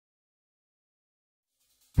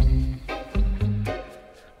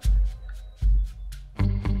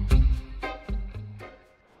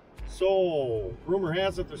So, rumor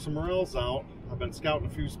has it there's some morels out. I've been scouting a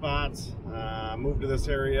few spots. Moved to this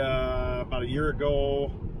area about a year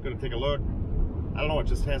ago. Gonna take a look. I don't know, it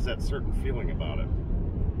just has that certain feeling about it.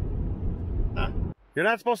 Huh? You're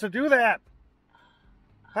not supposed to do that!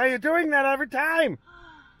 How are you doing that every time?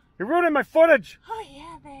 You're ruining my footage! Oh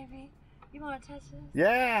yeah, baby. You wanna touch this?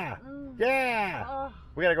 Yeah! Yeah! Oh.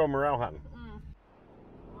 We gotta go morel hunting.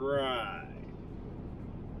 Right.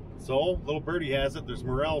 So, little birdie has it, there's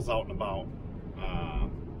morels out and about.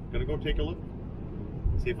 Gonna go take a look.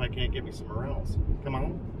 See if I can't get me some morels. Come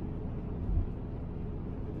on.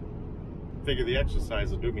 Figure the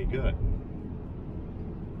exercise will do me good.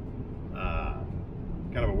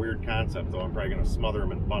 Kind of a weird concept though. I'm probably gonna smother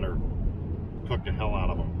them in butter. Cook the hell out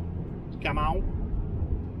of them. Come on.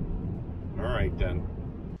 Alright then.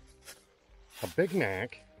 A Big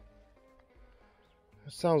Mac?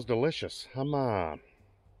 That sounds delicious. I'm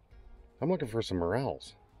looking for some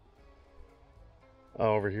morels.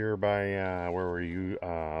 Over here by, where were you?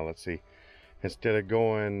 Let's see. Instead of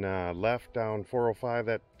going left down 405,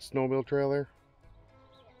 that snowmobile trail there,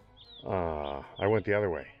 I went the other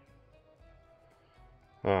way.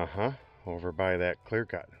 Over by that clear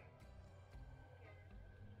cut.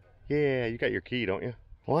 Yeah, you got your key, don't you?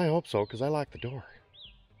 Well, I hope so, because I locked the door.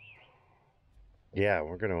 Yeah,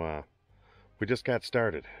 we're gonna, we just got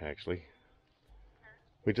started, actually.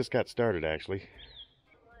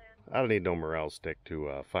 I don't need no morel stick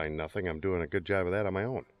to find nothing. I'm doing a good job of that on my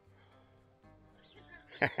own.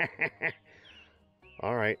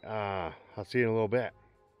 Alright, I'll see you in a little bit.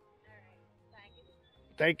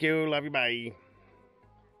 Thank you, love you, bye.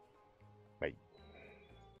 Bye.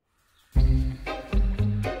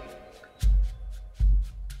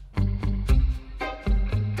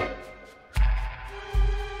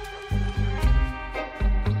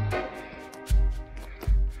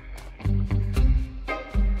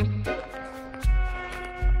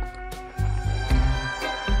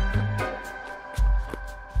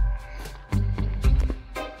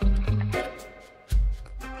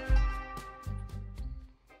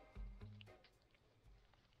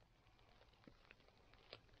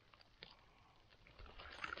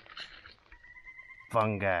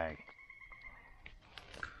 Fungi.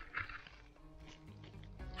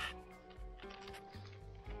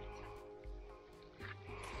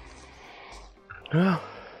 Well,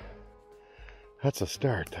 that's a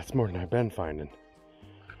start. That's more than I've been finding.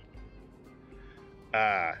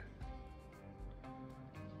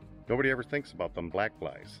 Nobody ever thinks about them black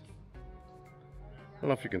flies. I don't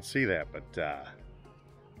know if you can see that, but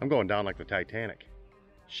I'm going down like the Titanic.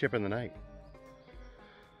 Ship in the night.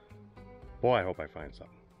 Boy, I hope I find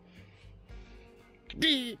something.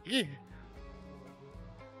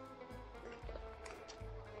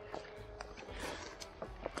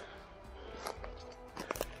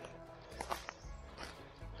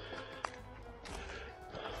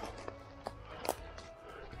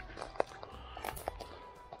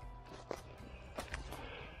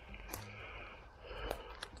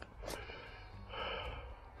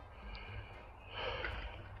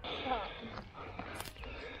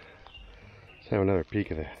 Have another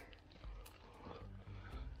peek of that.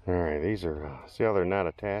 Alright, these are, see how they're not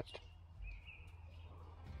attached?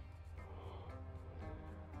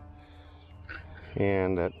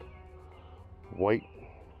 And that white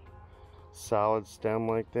solid stem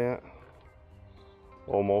like that,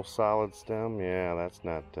 almost solid stem, yeah, that's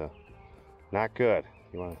not good.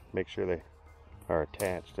 You want to make sure they are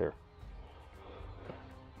attached there.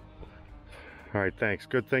 Alright, thanks.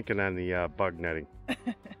 Good thinking on the bug netting.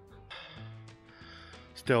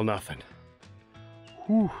 Still nothing.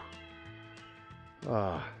 Whew.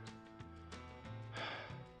 I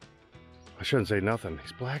shouldn't say nothing.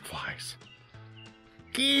 These black flies.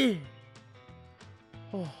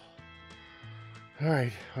 Oh.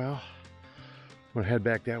 Alright, well, I'm gonna head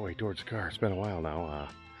back that way towards the car. It's been a while now.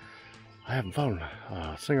 I haven't found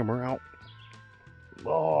a single morel.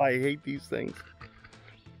 Oh, I hate these things.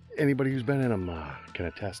 Anybody who's been in them can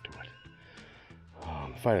attest to it.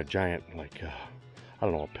 If I had a giant, like, I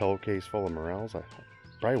don't know, a pillowcase full of morels, I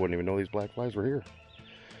probably wouldn't even know these black flies were here.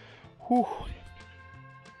 Whew.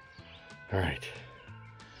 Alright.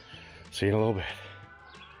 See you in a little bit.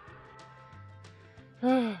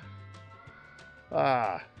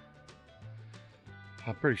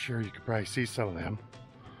 I'm pretty sure you could probably see some of them.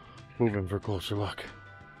 Moving for a closer look.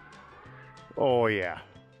 Oh yeah.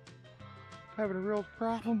 Having a real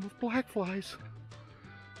problem with black flies.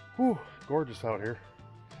 Whew, gorgeous out here.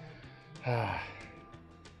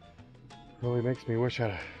 Really makes me wish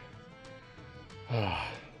I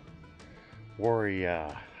Worry,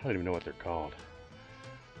 I don't even know what they're called.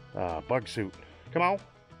 Bug suit. Come on.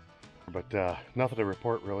 But nothing to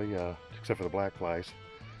report really, except for the black flies.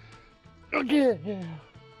 Okay. Yeah.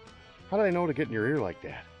 How do they know to get in your ear like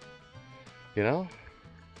that? You know?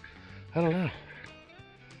 I don't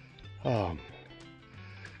know.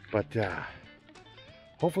 But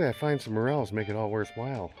hopefully I find some morels, make it all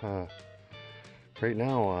worthwhile. Right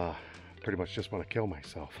now, pretty much just want to kill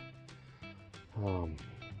myself.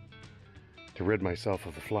 To rid myself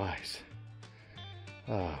of the flies.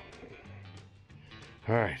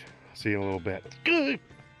 Alright, see you in a little bit.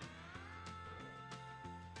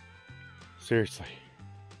 Seriously.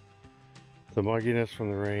 The mugginess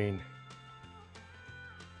from the rain.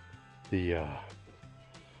 The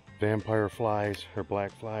vampire flies, or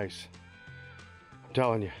black flies. I'm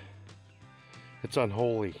telling you, it's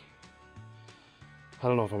unholy. I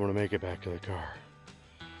don't know if I'm going to make it back to the car.